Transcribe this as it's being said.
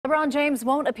LeBron James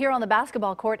won't appear on the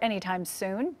basketball court anytime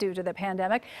soon due to the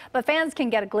pandemic, but fans can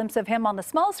get a glimpse of him on the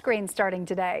small screen starting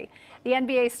today. The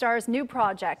NBA star's new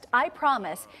project, I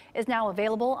Promise, is now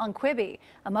available on Quibi,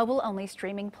 a mobile-only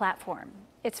streaming platform.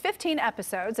 It's 15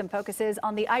 episodes and focuses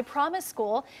on the I Promise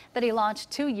school that he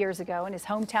launched 2 years ago in his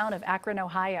hometown of Akron,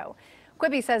 Ohio.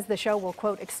 Quibi says the show will,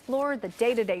 quote, explore the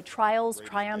day-to-day trials,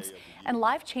 triumphs, and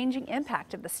life-changing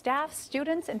impact of the staff,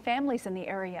 students, and families in the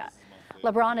area.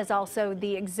 LeBron is also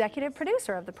the executive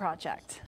producer of the project.